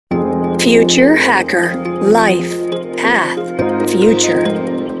Future Hacker. Life. Path. Future.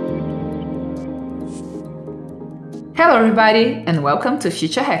 Hello everybody and welcome to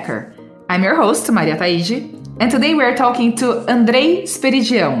Future Hacker. I'm your host, Maria Taiji, and today we are talking to Andrei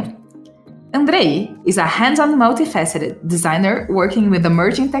Speridião. Andrei is a hands-on multifaceted designer working with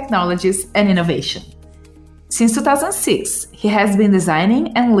emerging technologies and innovation. Since 2006, he has been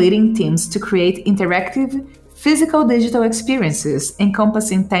designing and leading teams to create interactive physical digital experiences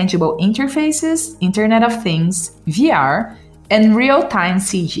encompassing tangible interfaces, Internet of Things, VR, and real-time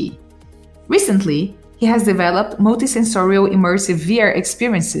CG. Recently, he has developed multisensorial immersive VR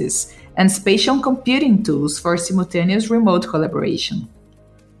experiences and spatial computing tools for simultaneous remote collaboration.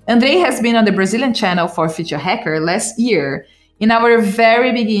 Andrei has been on the Brazilian channel for Future Hacker last year, in our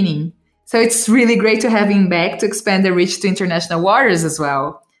very beginning, so it's really great to have him back to expand the reach to international waters as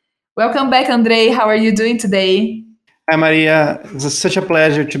well. Welcome back, Andrei. How are you doing today? Hi, Maria. It's such a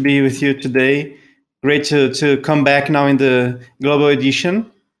pleasure to be with you today. Great to come back now in the global edition,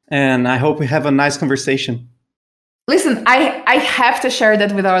 and I hope we have a nice conversation. Listen, I have to share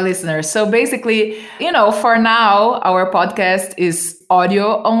that with our listeners. So basically, for now, our podcast is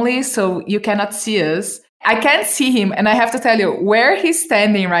audio only, so you cannot see us. I can't see him, and I have to tell you, where he's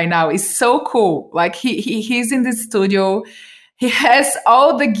standing right now is so cool. Like he's in the studio. He has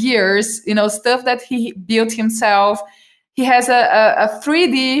all the gears, stuff that he built himself. He has a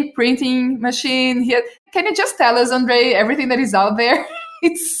 3D printing machine. Can you just tell us, Andrei, everything that is out there?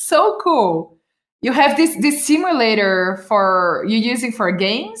 It's so cool. You have this simulator you're using for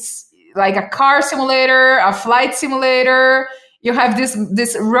games, like a car simulator, a flight simulator. You have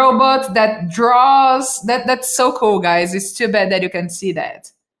this robot that draws. That's so cool, guys. It's too bad that you can see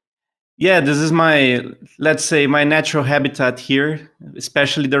that. Yeah, this is my natural habitat here,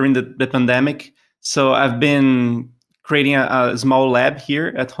 especially during the pandemic. So I've been creating a small lab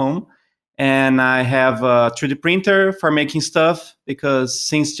here at home. And I have a 3D printer for making stuff because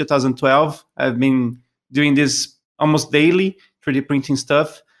since 2012, I've been doing this almost daily, 3D printing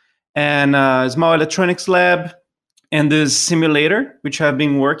stuff. And a small electronics lab and this simulator, which I've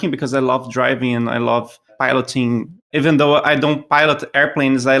been working because I love driving and I love piloting. Even though I don't pilot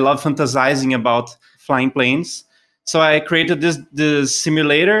airplanes, I love fantasizing about flying planes. So I created this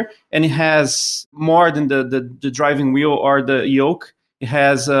simulator, and it has more than the driving wheel or the yoke. It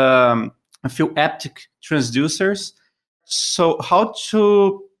has a few haptic transducers. So how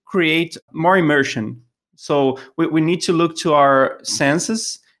to create more immersion? So we need to look to our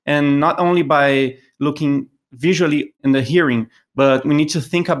senses, and not only by looking visually in the hearing, but we need to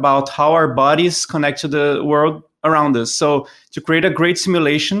think about how our bodies connect to the world around us. So to create a great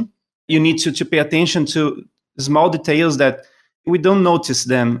simulation, you need to pay attention to small details that we don't notice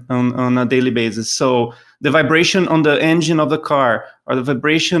them on a daily basis. So the vibration on the engine of the car, or the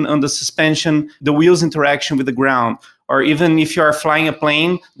vibration on the suspension, the wheels interaction with the ground, or even if you are flying a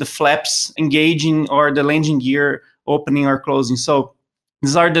plane, the flaps engaging or the landing gear opening or closing. So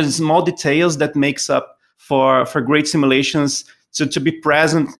these are the small details that makes up for great simulations to be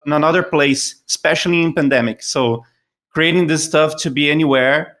present in another place, especially in pandemic. So creating this stuff to be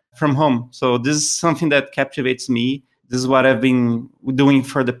anywhere from home. So this is something that captivates me. This is what I've been doing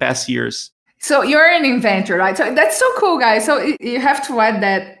for the past years. So you're an inventor, right? So that's so cool, guys. So you have to add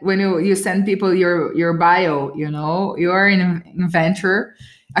that when you send people your bio, you're an inventor,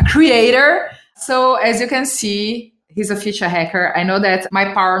 a creator. So as you can see, he's a future hacker. I know that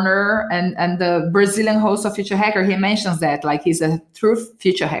my partner and the Brazilian host of Future Hacker, he mentions that, like, he's a true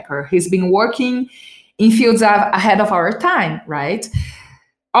future hacker. He's been working in fields ahead of our time, right?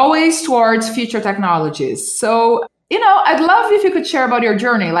 Always towards future technologies. So, I'd love if you could share about your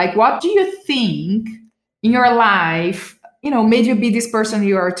journey. Like, what do you think in your life, made you be this person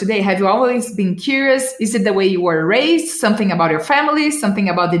you are today? Have you always been curious? Is it the way you were raised? Something about your family? Something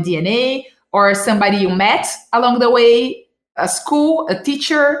about the DNA? Or somebody you met along the way? A school? A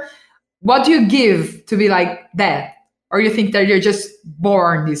teacher? What do you give to be like that? Or you think that you're just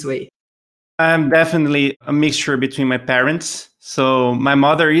born this way? I'm definitely a mixture between my parents. So my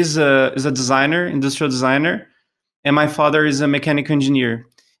mother is a designer, industrial designer, and my father is a mechanical engineer.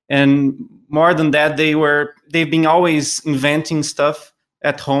 And more than that, they've been always inventing stuff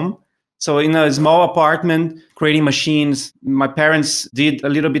at home. So in a small apartment, creating machines. My parents did a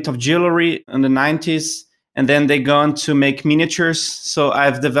little bit of jewelry in the 90s, and then they gone to make miniatures. So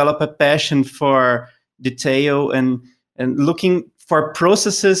I've developed a passion for detail and looking for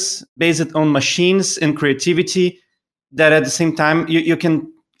processes based on machines and creativity that at the same time you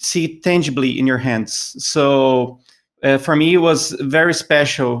can see tangibly in your hands. So for me, it was very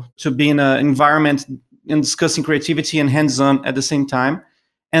special to be in an environment and discussing creativity and hands-on at the same time.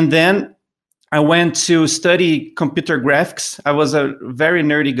 And then I went to study computer graphics. I was a very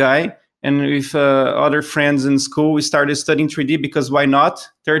nerdy guy. And with other friends in school, we started studying 3D because why not?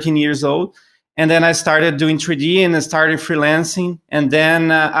 13 years old. And then I started doing 3D and I started freelancing. And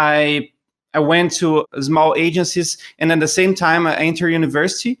then I went to small agencies. And at the same time, I entered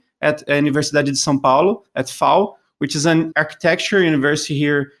university at Universidade de São Paulo, at FAO, which is an architecture university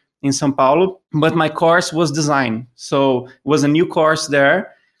here in São Paulo. But my course was design. So it was a new course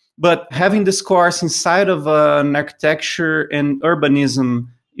there. But having this course inside of an architecture and urbanism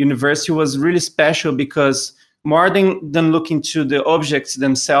university was really special because more than looking to the objects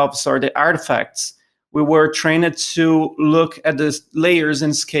themselves or the artifacts, we were trained to look at the layers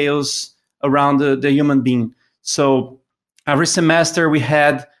and scales around the human being. So every semester we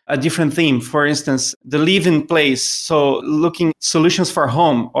had a different theme. For instance, the living place. So looking solutions for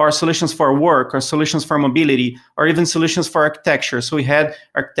home or solutions for work or solutions for mobility or even solutions for architecture. So we had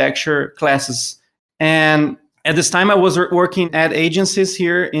architecture classes. And at this time, I was working at agencies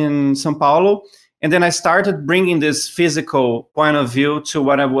here in São Paulo. And then I started bringing this physical point of view to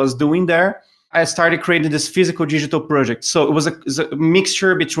what I was doing there. I started creating this physical digital project. So it was a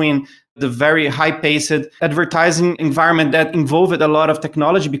mixture between the very high-paced advertising environment that involved a lot of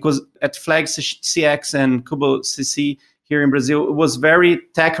technology, because at Flag CX and Cubo CC here in Brazil, it was very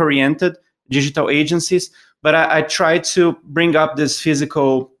tech-oriented digital agencies. But I tried to bring up this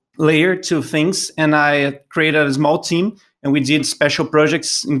physical layer to things, and I created a small team, and we did special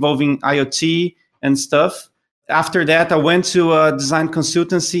projects involving IoT and stuff. After that, I went to a design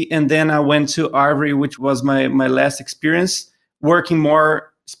consultancy, and then I went to Andrei, which was my last experience, working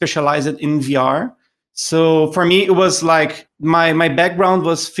more specialized in VR. So for me, it was like my background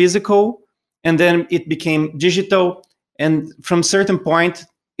was physical, and then it became digital. And from a certain point,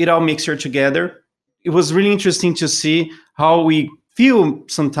 it all mixed together. It was really interesting to see how we feel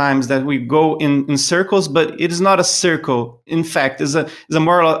sometimes that we go in circles, but it is not a circle. In fact, it's a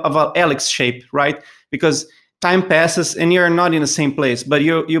more of an helix shape, right? Because time passes and you're not in the same place, but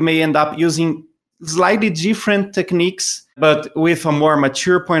you may end up using slightly different techniques, but with a more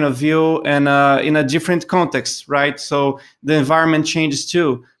mature point of view and in a different context, right? So the environment changes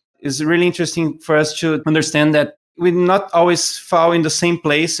too. It's really interesting for us to understand that we not always fall in the same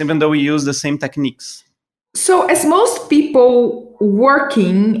place, even though we use the same techniques. So as most people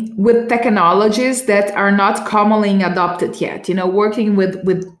working with technologies that are not commonly adopted yet, working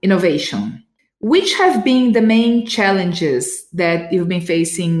with innovation, which have been the main challenges that you've been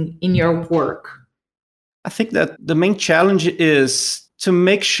facing in your work? I think that the main challenge is to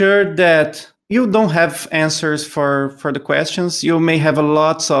make sure that you don't have answers for the questions. You may have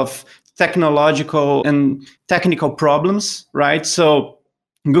lots of technological and technical problems, right? So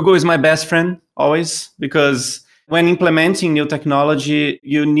Google is my best friend always, because when implementing new technology,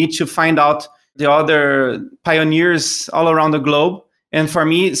 you need to find out the other pioneers all around the globe. And for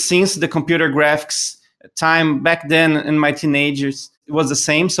me, since the computer graphics time back then in my teenagers, it was the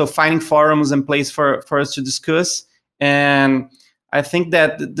same. So finding forums and place for us to discuss. And I think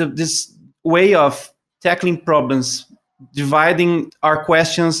that this way of tackling problems, dividing our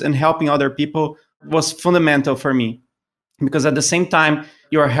questions and helping other people was fundamental for me. Because at the same time,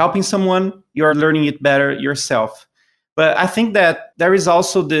 you're helping someone, you're learning it better yourself. But I think that there is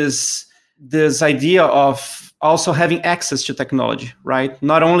also this idea of also having access to technology, right?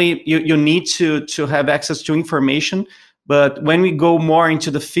 Not only you need to have access to information, but when we go more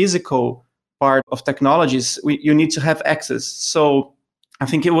into the physical part of technologies, you need to have access. So I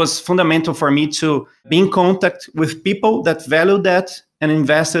think it was fundamental for me to be in contact with people that value that and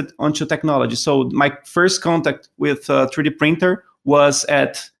invested onto technology. So my first contact with a 3D printer was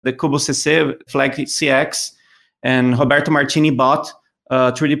at the Cubo CC, Flag CX, and Roberto Martini bought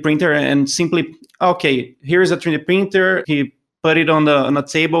a 3D printer and simply, okay, here's a 3D printer. He put it on a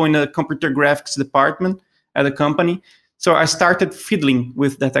table in the computer graphics department at the company. So I started fiddling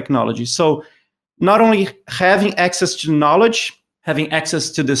with the technology. So not only having access to knowledge, having access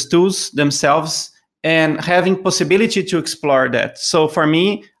to these tools themselves, and having possibility to explore that. So for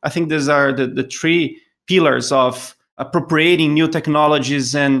me, I think these are the three pillars of appropriating new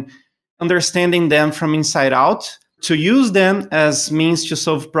technologies and understanding them from inside out to use them as means to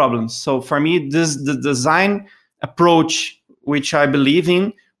solve problems. So for me, this is the design approach, which I believe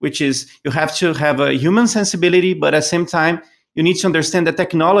in, which is you have to have a human sensibility, but at the same time, you need to understand that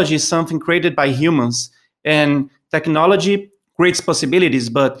technology is something created by humans, and technology creates possibilities,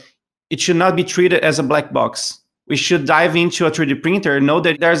 but it should not be treated as a black box. We should dive into a 3D printer and know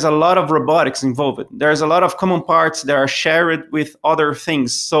that there's a lot of robotics involved. There's a lot of common parts that are shared with other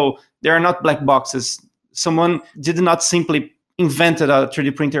things. So they are not black boxes. Someone did not simply invented a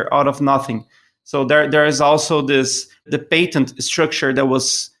 3D printer out of nothing. So there is also the patent structure that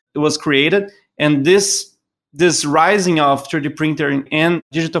was created, and this rising of 3D printer and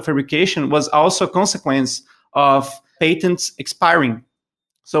digital fabrication was also a consequence of patents expiring.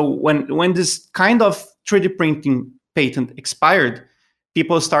 So when this kind of 3D printing patent expired,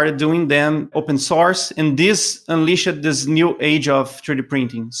 people started doing them open source, and this unleashed this new age of 3D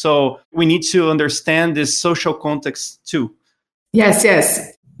printing. So we need to understand this social context too. Yes,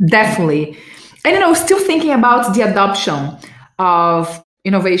 definitely. And still thinking about the adoption of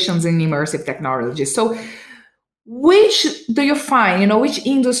innovations in immersive technology. So which do you find, which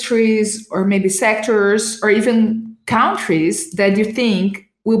industries or maybe sectors or even countries that you think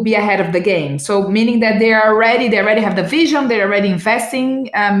will be ahead of the game? So meaning that they already have the vision, they're already investing,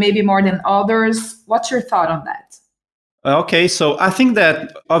 maybe more than others. What's your thought on that? Okay, so I think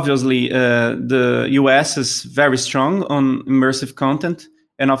that obviously the US is very strong on immersive content,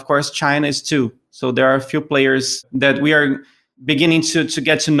 and of course China is too. So there are a few players that we are beginning to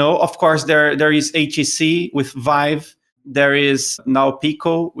get to know. Of course, there is HTC with Vive. There is now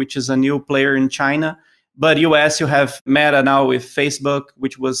Pico, which is a new player in China. But US, you have Meta now with Facebook,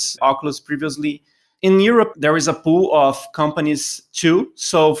 which was Oculus previously. In Europe, there is a pool of companies too.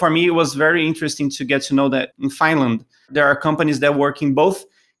 So for me, it was very interesting to get to know that in Finland, there are companies that work in both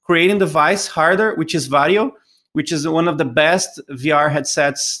creating device hardware, which is Vario, which is one of the best VR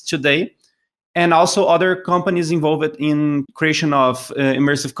headsets today, and also other companies involved in creation of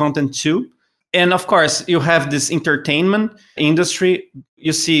immersive content too. And of course, you have this entertainment industry.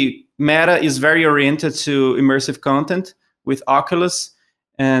 You see, Meta is very oriented to immersive content with Oculus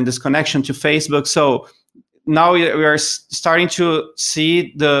and this connection to Facebook. So now we are starting to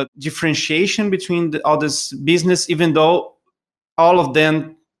see the differentiation between all this business, even though all of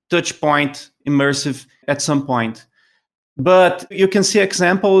them touch point immersive at some point. But you can see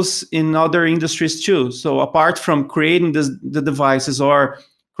examples in other industries too. So apart from creating the devices or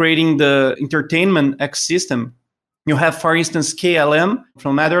creating the entertainment ecosystem, you have, for instance, KLM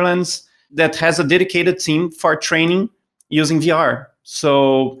from Netherlands that has a dedicated team for training using VR.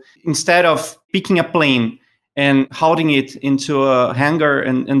 So instead of picking a plane and holding it into a hangar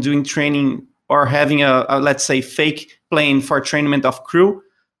and doing training, or having a let's say fake plane for trainment of crew,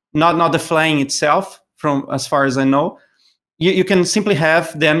 not the flying itself, from as far as I know, you can simply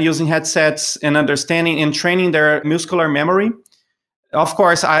have them using headsets and understanding and training their muscular memory. Of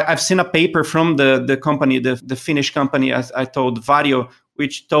course, I've seen a paper from the company, the Finnish company, as I told, Vario,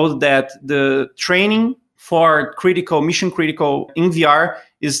 which told that the training for mission critical in VR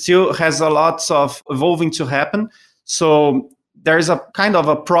still has a lot of evolving to happen. So there's a kind of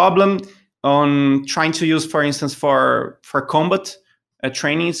a problem on trying to use, for instance, for combat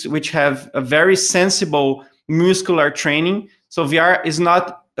trainings, which have a very sensible muscular training. So VR is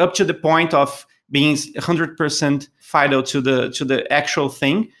not up to the point of being 100% fidel to the actual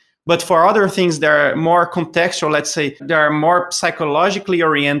thing. But for other things, they are more contextual. Let's say they are more psychologically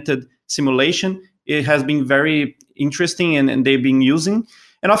oriented simulation. It has been very interesting, and they've been using.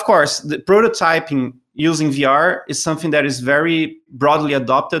 And of course, the prototyping using VR is something that is very broadly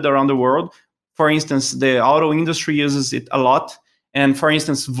adopted around the world. For instance, the auto industry uses it a lot. And for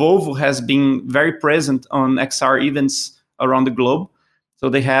instance, Volvo has been very present on XR events around the globe. So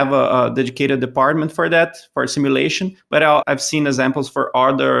they have a dedicated department for that, for simulation. But I've seen examples for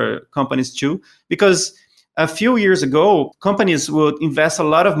other companies too, because a few years ago, companies would invest a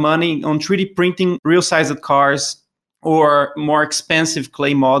lot of money on 3D printing real-sized cars or more expensive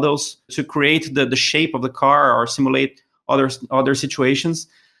clay models to create the shape of the car or simulate other situations.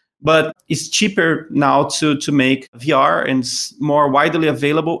 But it's cheaper now to make VR, and it's more widely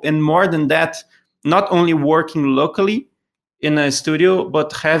available. And more than that, not only working locally in a studio,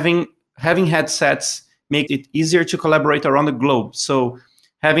 but having headsets make it easier to collaborate around the globe. So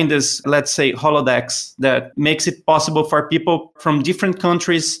having this, let's say, holodecks that makes it possible for people from different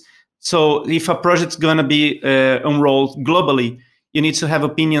countries. So if a project's going to be enrolled globally, you need to have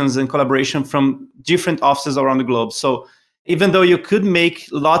opinions and collaboration from different offices around the globe. So even though you could make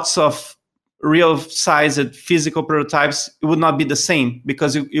lots of real-sized physical prototypes, it would not be the same,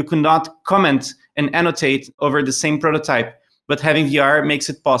 because you could not comment and annotate over the same prototype. But having VR makes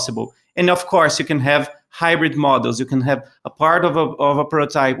it possible. And of course, you can have hybrid models. You can have a part of a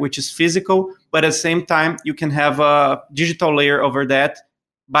prototype which is physical, but at the same time, you can have a digital layer over that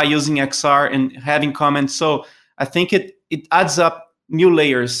by using XR and having comments. So I think it adds up new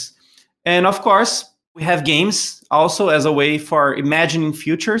layers. And of course, we have games also as a way for imagining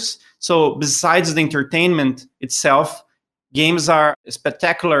futures. So besides the entertainment itself, games are a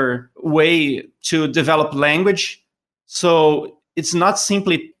spectacular way to develop language. So it's not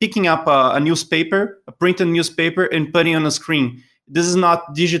simply picking up a newspaper, a printed newspaper, and putting on a screen. This is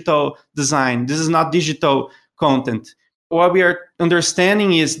not digital design. This is not digital content. What we are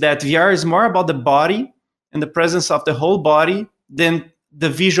understanding is that VR is more about the body and the presence of the whole body than the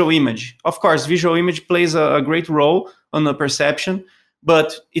visual image. Of course, visual image plays a great role on the perception,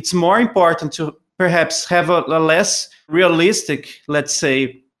 but it's more important to perhaps have a less realistic, let's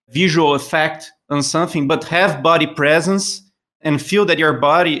say, visual effect on something, but have body presence and feel that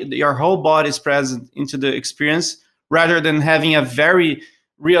your whole body is present into the experience, rather than having a very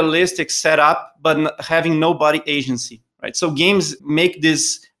realistic setup, but having no body agency, right? So games make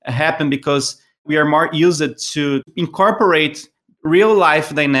this happen because we are more used to incorporate real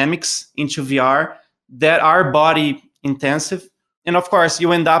life dynamics into VR that are body intensive. And of course,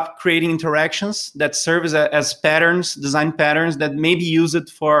 you end up creating interactions that serve as patterns, design patterns that may be used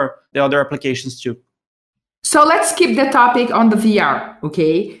for the other applications too. So let's keep the topic on the VR,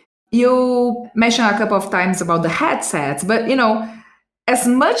 okay? You mentioned a couple of times about the headsets, but as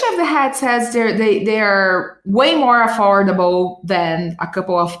much of the headsets, they are way more affordable than a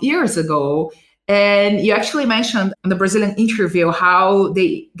couple of years ago. And you actually mentioned in the Brazilian interview how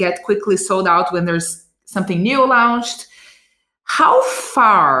they get quickly sold out when there's something new launched. How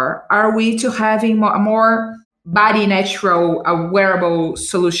far are we to having a more body natural, a wearable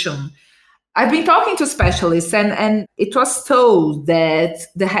solution? I've been talking to specialists and it was told that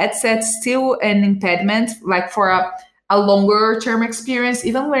the headset's still an impediment, like for a longer term experience,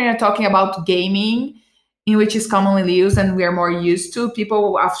 even when you're talking about gaming, in which is commonly used and we are more used to.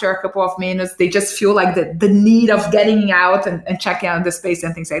 People, after a couple of minutes, they just feel like the need of getting out and checking out the space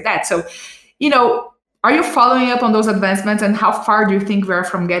and things like that. So, are you following up on those advancements, and how far do you think we are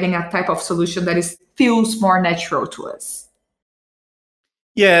from getting a type of solution that feels more natural to us?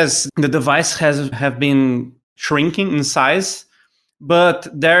 Yes, the device have been shrinking in size, but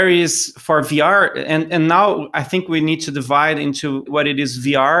there is for VR, and now I think we need to divide into what it is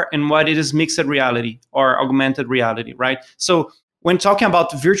VR and what it is mixed reality or augmented reality, right? So when talking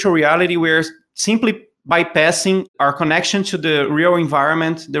about virtual reality, we're simply bypassing our connection to the real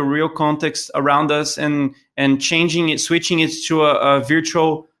environment, the real context around us, and changing it, switching it to a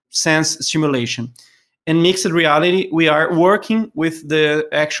virtual sense simulation. In mixed reality, we are working with the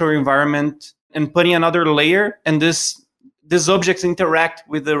actual environment and putting another layer, and these objects interact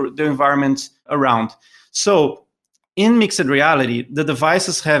with the environment around. So in mixed reality, the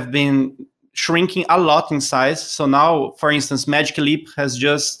devices have been shrinking a lot in size. So now, for instance, Magic Leap has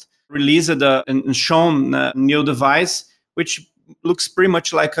just released and shown a new device, which looks pretty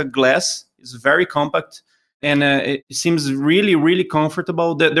much like a glass. It's very compact, and it seems really, really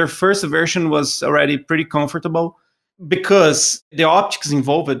comfortable. Their first version was already pretty comfortable because the optics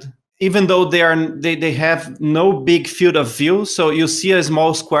involved, even though they have no big field of view, so you see a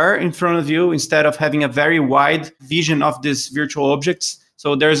small square in front of you instead of having a very wide vision of these virtual objects.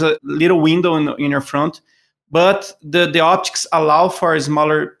 So there's a little window in your front, but the optics allow for a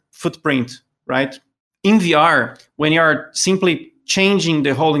smaller footprint, right? In VR, when you're simply changing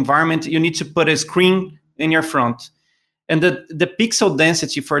the whole environment, you need to put a screen in your front. And the pixel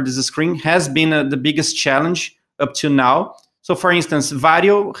density for this screen has been the biggest challenge up to now. So for instance,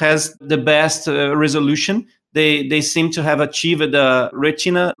 Vario has the best resolution. They seem to have achieved a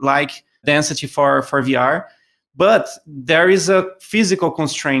retina-like density for VR, but there is a physical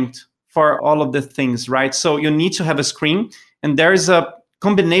constraint for all of the things, right? So you need to have a screen, and there is a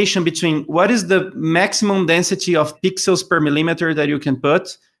combination between what is the maximum density of pixels per millimeter that you can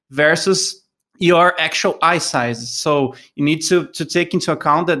put versus your actual eye size. So you need to take into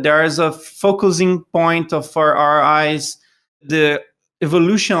account that there is a focusing point for our eyes, the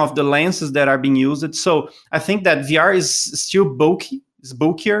evolution of the lenses that are being used. So I think that VR is still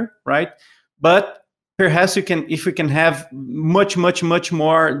bulkier, right? But perhaps if we can have much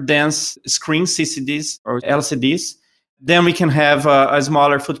more dense screens, CCDs or LCDs, then we can have a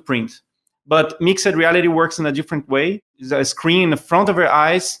smaller footprint. But mixed reality works in a different way. It's a screen in the front of your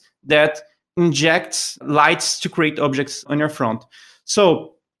eyes that injects lights to create objects on your front.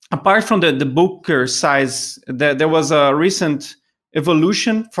 So apart from the bulkier size, there was a recent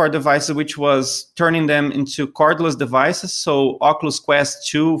evolution for devices which was turning them into cordless devices. So Oculus Quest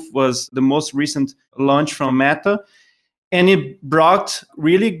 2 was the most recent launch from Meta, and it brought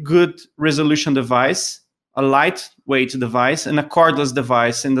really good resolution device, a lightweight device, and a cordless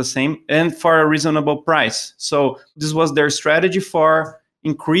device in the same, and for a reasonable price. So this was their strategy for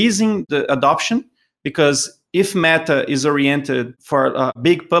increasing the adoption, because if Meta is oriented for a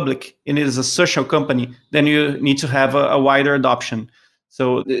big public and it is a social company, then you need to have a wider adoption.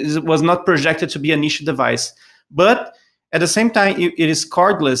 So it was not projected to be a niche device. But At the same time, it is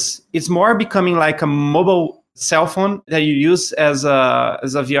cordless. It's more becoming like a mobile cell phone that you use as a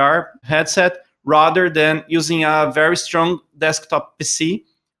VR headset rather than using a very strong desktop PC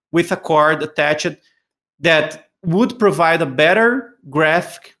with a cord attached that would provide a better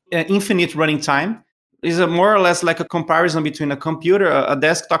graphic, infinite running time. It's more or less like a comparison between a computer, a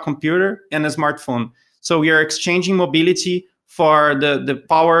desktop computer, and a smartphone. So we are exchanging mobility for the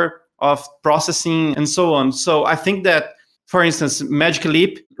power of processing and so on. So I think that, for instance, Magic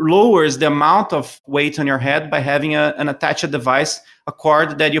Leap lowers the amount of weight on your head by having an attached device, a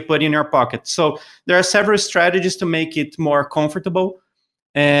cord that you put in your pocket. So there are several strategies to make it more comfortable.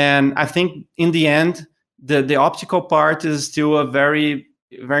 And I think in the end, the optical part is still a very,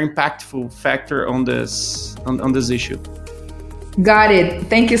 very impactful factor on this issue. Got it.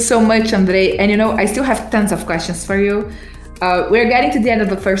 Thank you so much, Andrei. And I still have tons of questions for you. We're getting to the end of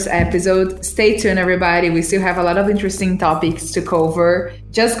the first episode. Stay tuned, everybody. We still have a lot of interesting topics to cover.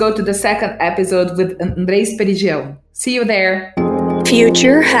 Just go to the second episode with Andrei Speridião. See you there.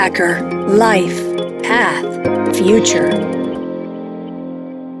 Future Hacker. Life. Path. Future.